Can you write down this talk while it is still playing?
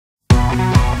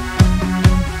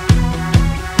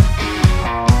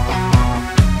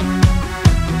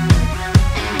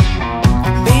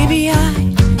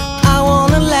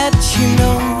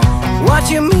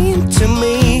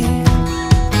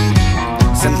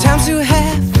Sometimes you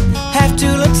have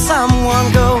to let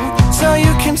someone go so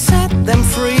you can set them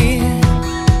free.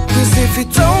 'Cause if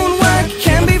it don't work, it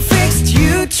can be fixed.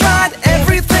 You tried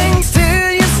everything,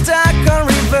 still you're stuck on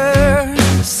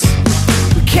reverse.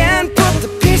 We can't put the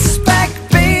pieces back,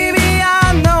 baby,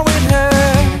 I know it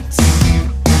hurts.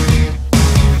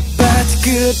 But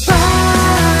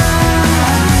goodbye,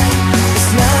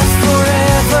 it's not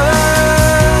forever.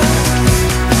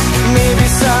 Maybe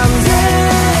someday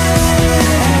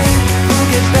we'll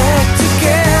get back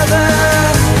together.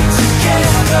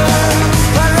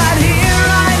 But right here,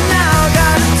 right now,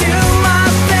 gotta do my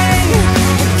thing.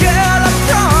 Girl, I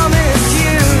promise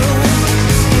you,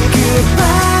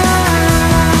 goodbye,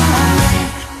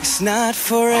 it's not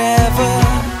forever.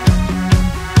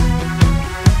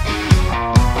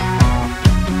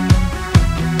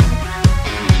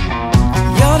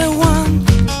 You're the one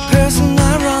person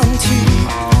I run to.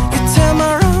 You tell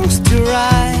my wrongs to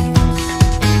right.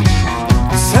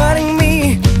 It's hurting me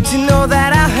to know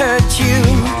that I hurt you,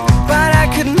 but I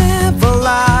could never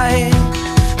lie.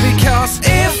 Because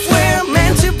if we're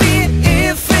meant to be,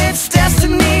 if it's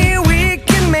destiny, we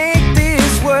can make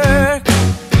this work.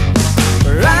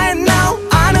 Right now,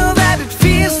 I know that it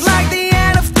feels like the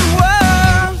end of the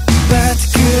world. But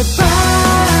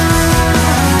goodbye,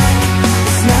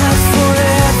 it's not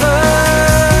forever.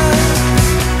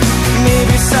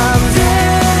 Maybe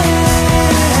someday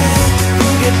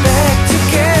we'll get back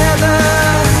together.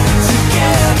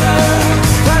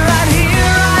 But right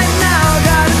here, right now,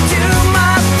 gotta do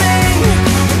my thing.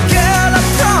 Girl, I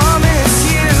promise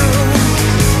you,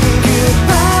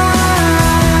 goodbye,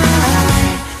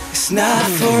 it's not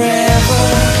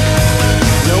forever.